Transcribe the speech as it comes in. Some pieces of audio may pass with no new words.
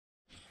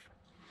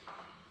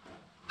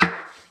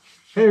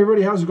Hey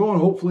everybody, how's it going?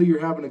 Hopefully you're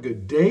having a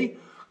good day.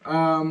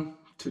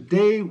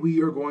 Today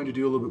we are going to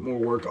do a little bit more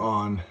work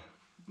on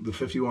the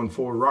 51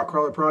 Ford Rock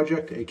Crawler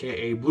project,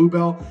 aka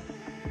Bluebell,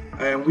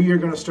 and we are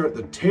going to start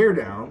the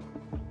teardown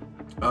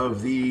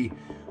of the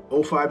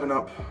 05 and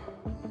up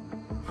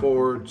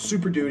Ford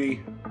Super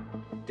Duty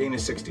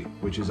Dana60,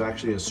 which is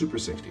actually a Super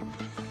 60.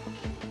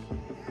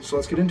 So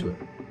let's get into it.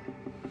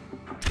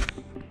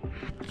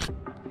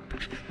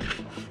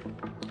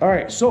 All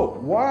right, so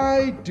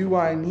why do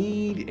I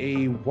need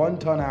a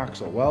 1-ton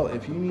axle? Well,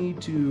 if you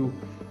need to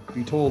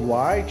be told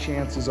why,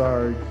 chances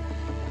are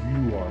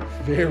you are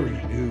very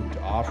new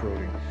to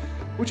off-roading,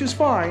 which is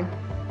fine,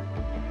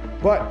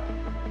 but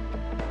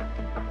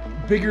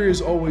bigger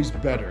is always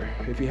better.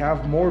 If you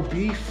have more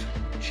beef,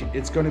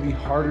 it's going to be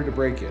harder to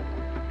break it,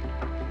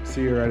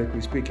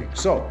 theoretically speaking.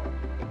 So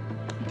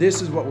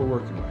this is what we're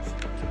working with.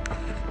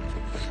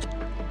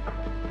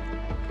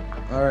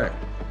 All right.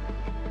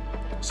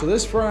 So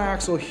this front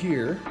axle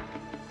here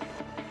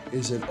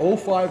is an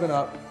 05 and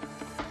up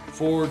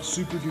Ford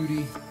Super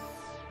Duty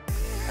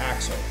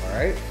axle, all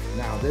right?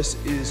 Now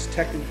this is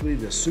technically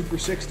the Super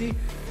 60.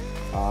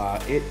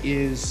 It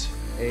is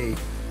a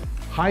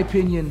high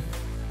pinion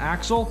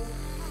axle,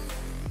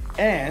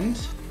 and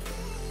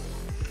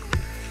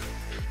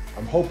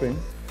I'm hoping,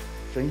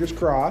 fingers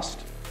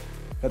crossed,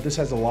 that this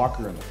has a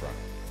locker in the front.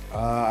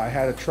 I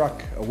had a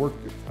truck,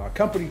 a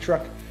company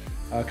truck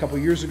a couple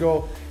years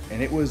ago,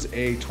 and it was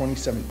a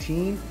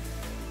 2017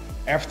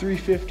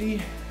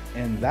 F350,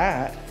 and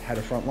that had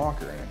a front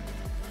locker in it.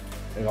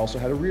 It also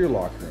had a rear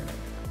locker in it.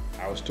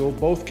 I was told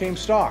both came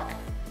stock.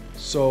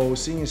 So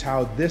seeing as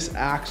how this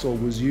axle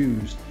was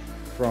used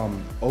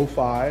from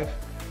 05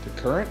 to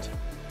current,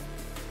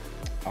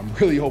 I'm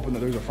really hoping that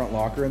there's a front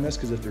locker in this,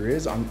 because if there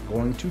is, I'm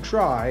going to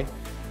try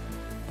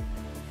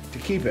to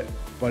keep it.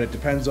 But it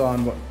depends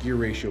on what gear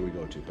ratio we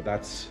go to, but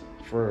that's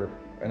for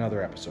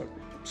another episode.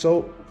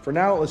 So for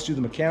now, let's do the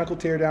mechanical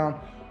teardown,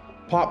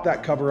 pop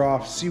that cover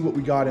off, see what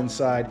we got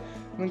inside,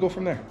 and then go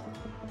from there.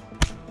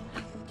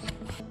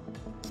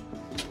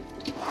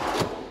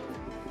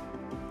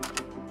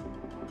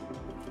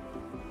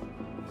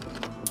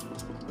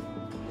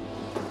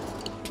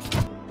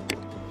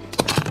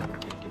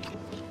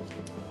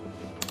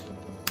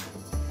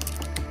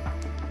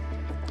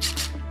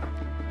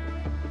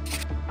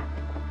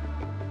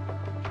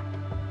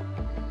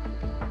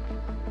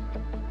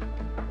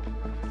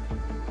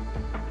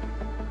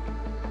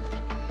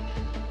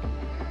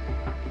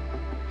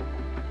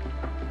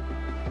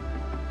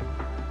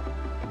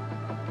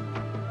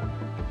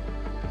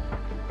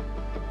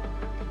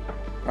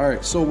 All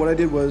right, so what I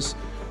did was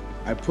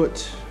I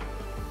put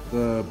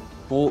the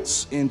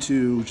bolts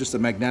into just a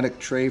magnetic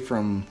tray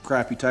from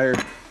Crappy Tire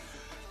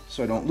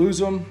so I don't lose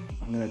them.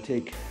 I'm gonna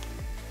take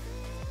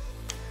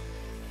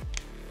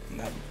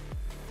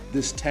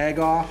this tag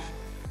off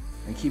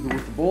and keep it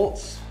with the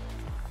bolts.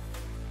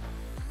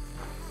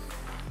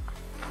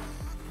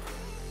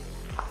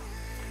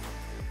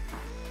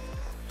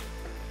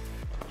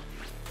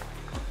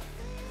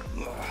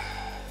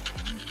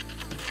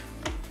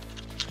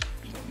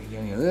 Don't need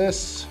any of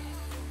this.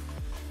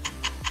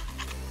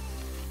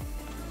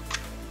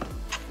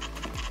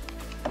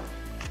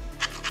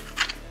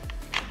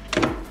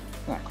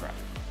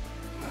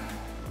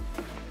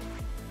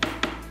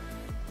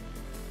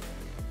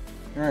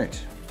 All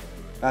right,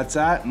 that's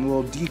that, and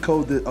we'll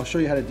decode the, I'll show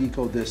you how to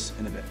decode this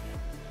in a bit.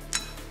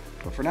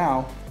 But for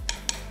now,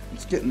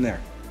 let's get in there.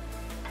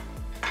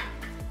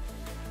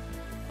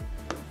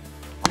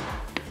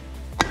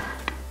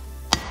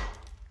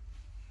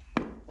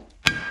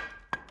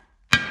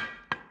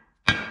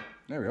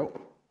 There we go.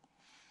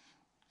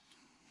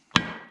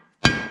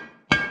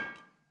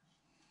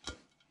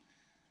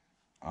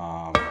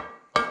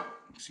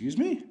 Excuse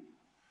me?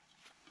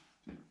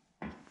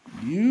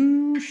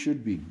 You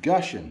should be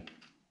gushing.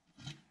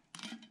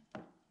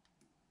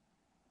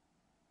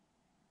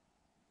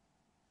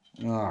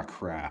 Oh,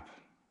 crap.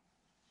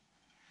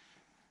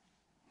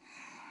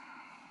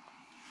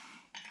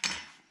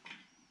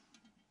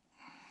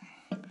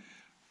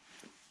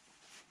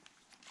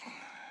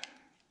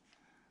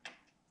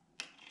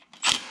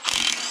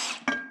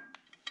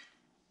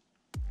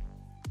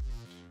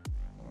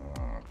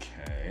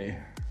 Okay.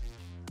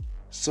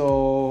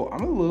 So,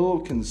 I'm a little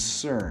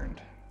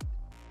concerned.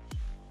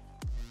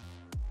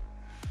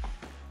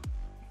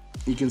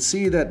 You can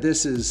see that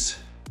this is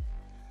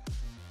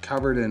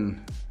covered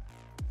in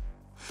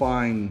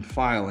fine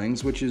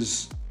filings, which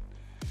is,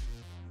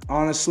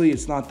 honestly,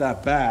 it's not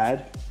that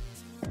bad.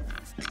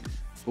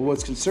 But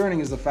what's concerning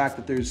is the fact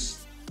that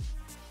there's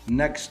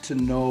next to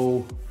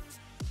no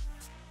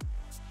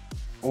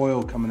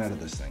oil coming out of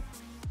this thing.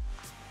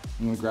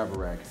 I'm gonna grab a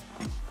rag.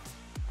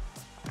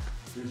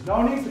 There's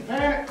no need to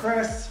panic,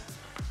 Chris.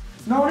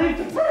 No need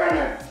to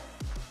panic.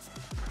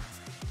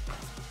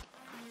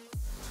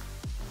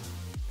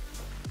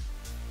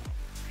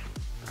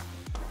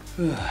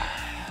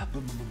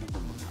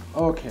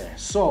 Okay,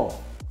 so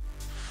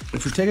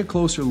if we take a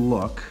closer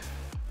look,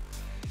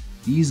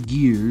 these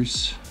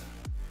gears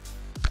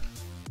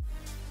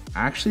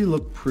actually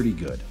look pretty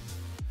good.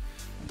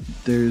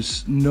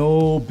 There's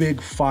no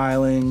big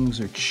filings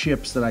or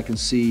chips that I can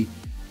see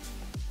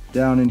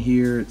down in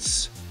here.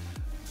 It's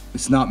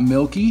not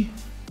milky,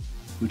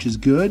 which is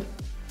good.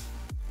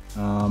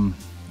 And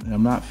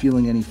I'm not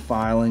feeling any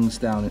filings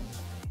down it.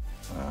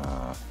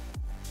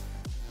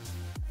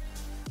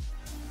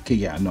 Okay,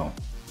 yeah, no.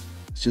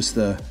 It's just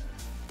the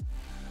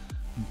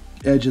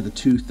edge of the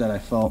tooth that I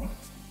felt.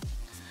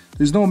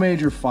 There's no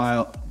major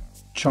file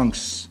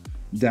chunks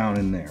down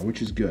in there,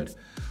 which is good.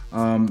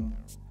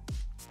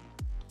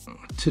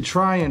 To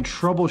try and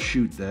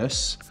troubleshoot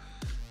this,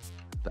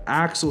 the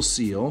axle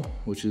seal,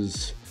 which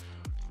is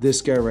this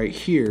guy right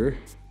here,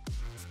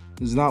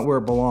 is not where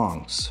it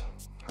belongs.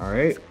 All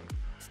right,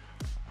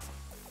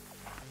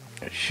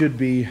 it should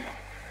be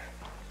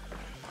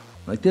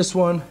like this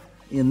one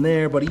in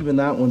there, but even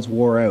that one's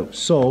wore out.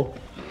 So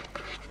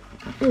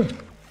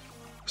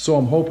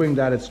I'm hoping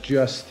that it's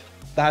just,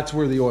 that's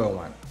where the oil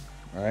went.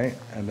 All right,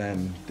 and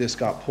then this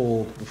got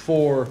pulled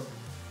before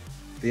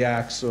the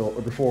axle,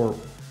 or before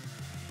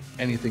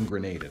anything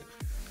grenaded.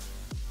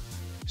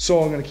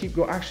 So I'm gonna keep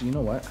going. Actually, you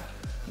know what?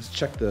 Let's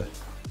check the,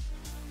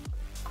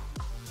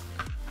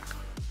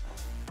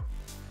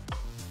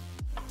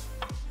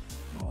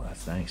 oh,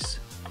 that's nice.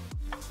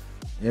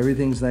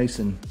 Everything's nice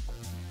and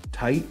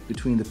tight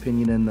between the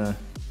pinion and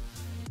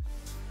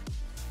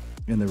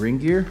the ring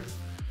gear.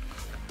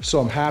 So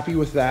I'm happy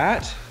with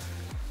that.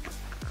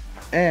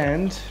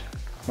 And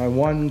my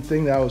one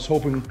thing that I was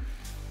hoping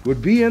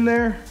would be in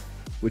there,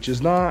 which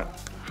is not,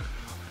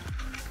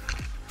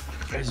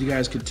 as you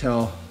guys could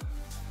tell,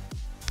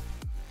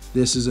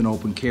 this is an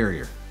open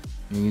carrier.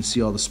 And you can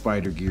see all the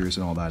spider gears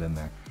and all that in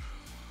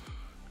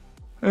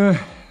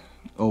there.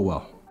 Oh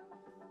well.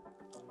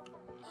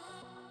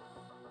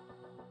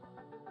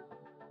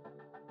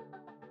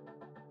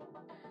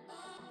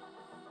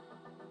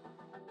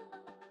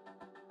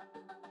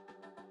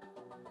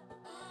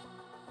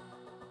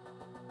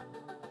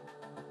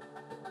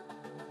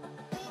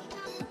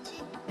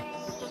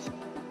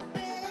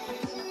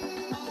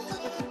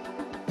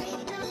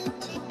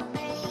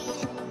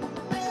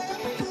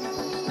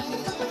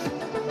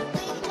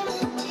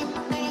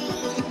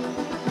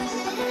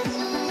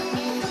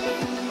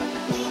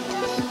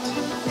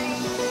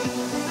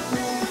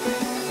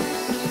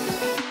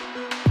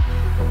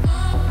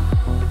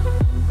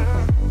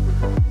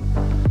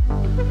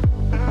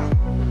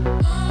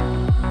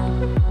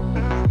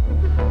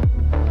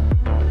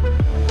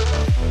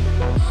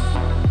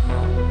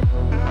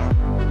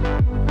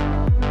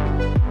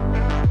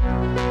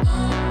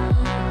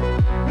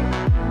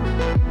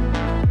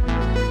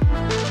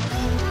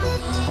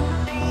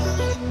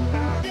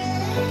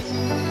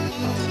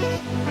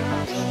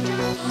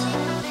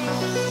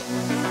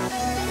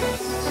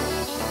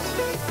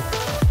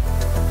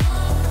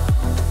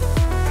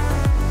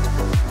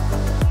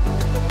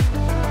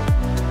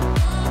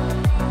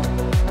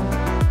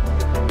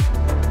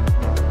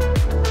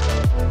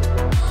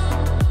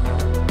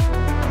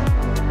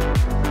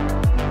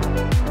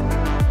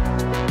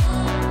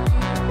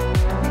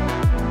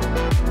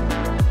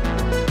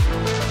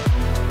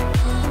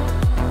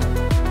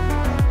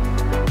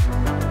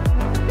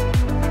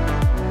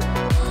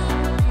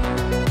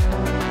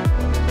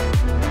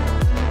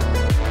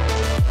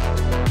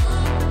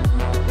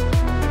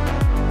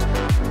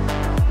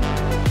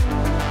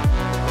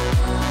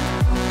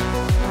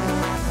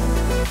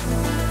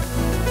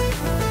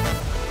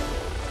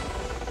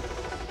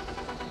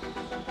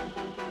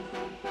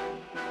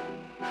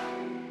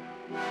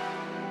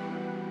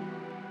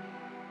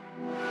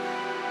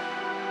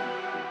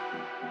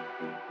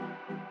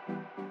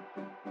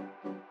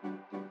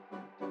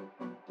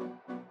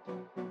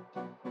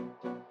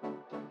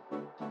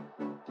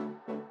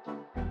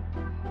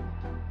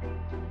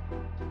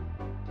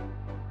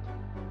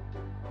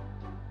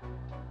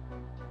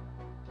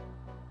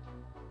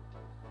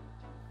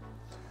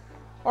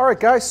 All right,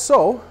 guys,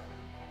 so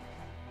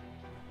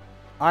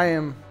I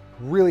am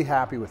really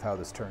happy with how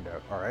this turned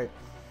out, all right?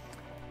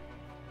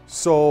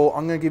 So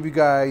I'm gonna give you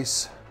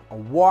guys a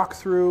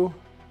walkthrough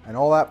and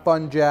all that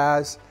fun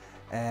jazz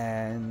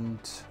and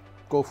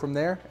go from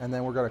there, and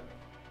then we're gonna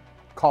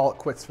call it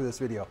quits for this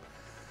video.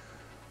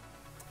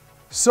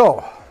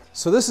 So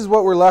this is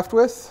what we're left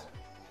with,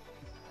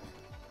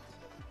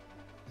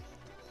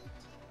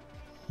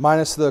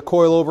 minus the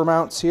coilover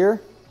mounts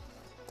here,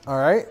 all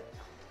right?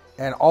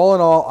 And all in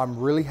all, I'm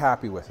really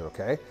happy with it,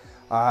 okay?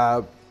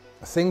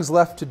 Things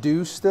left to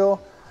do still.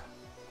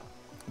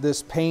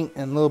 This paint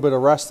and a little bit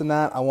of rust in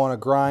that, I wanna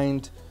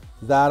grind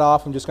that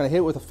off. I'm just gonna hit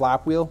it with a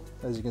flap wheel.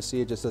 As you can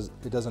see, it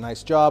does a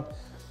nice job.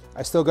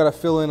 I still gotta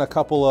fill in a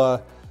couple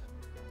of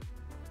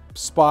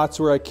spots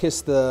where I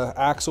kissed the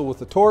axle with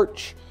the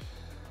torch.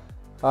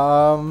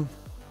 And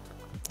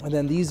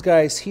then these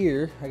guys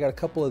here, I got a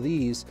couple of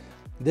these.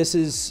 This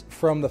is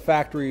from the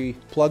factory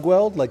plug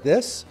weld, like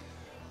this.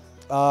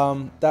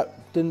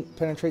 That didn't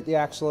penetrate the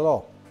axle at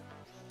all.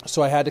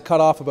 So I had to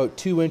cut off about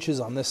 2 inches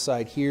on this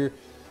side here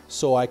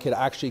so I could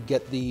actually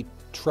get the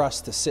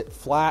truss to sit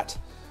flat.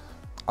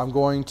 I'm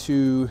going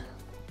to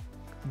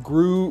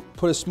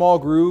put a small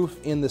groove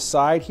in the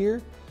side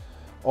here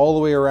all the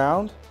way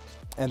around,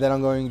 and then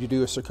I'm going to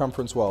do a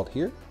circumference weld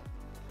here,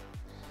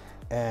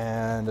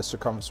 and a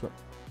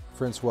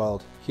circumference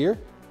weld here.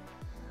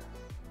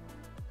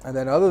 And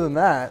then other than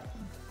that,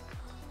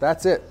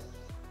 that's it.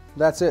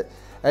 That's it.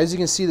 As you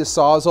can see, the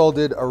Sawzall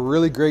did a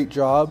really great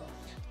job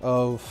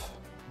of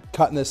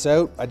cutting this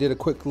out. I did a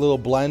quick little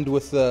blend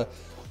with the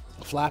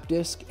flap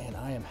disc, and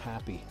I am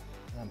happy.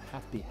 I'm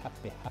happy,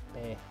 happy,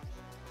 happy.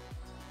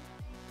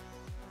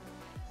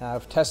 Now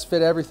I've test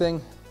fit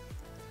everything.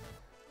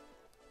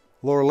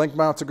 Lower link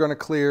mounts are going to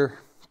clear,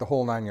 the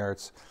whole 9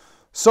 yards.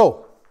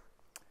 So,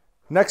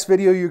 next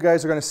video you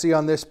guys are going to see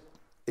on this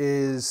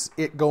is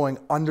it going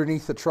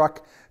underneath the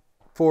truck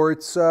for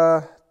its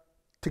to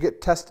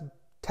get test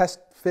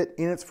fit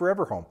in its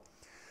forever home.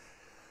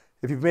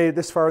 If you've made it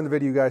this far in the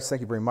video, guys,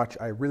 thank you very much.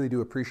 I really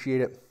do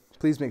appreciate it.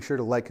 Please make sure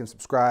to like and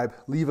subscribe.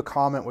 Leave a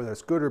comment, whether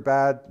it's good or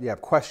bad. You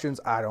have questions,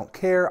 I don't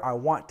care. I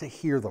want to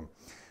hear them.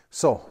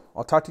 So,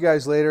 I'll talk to you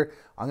guys later.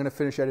 I'm going to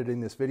finish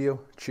editing this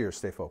video. Cheers,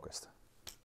 stay focused.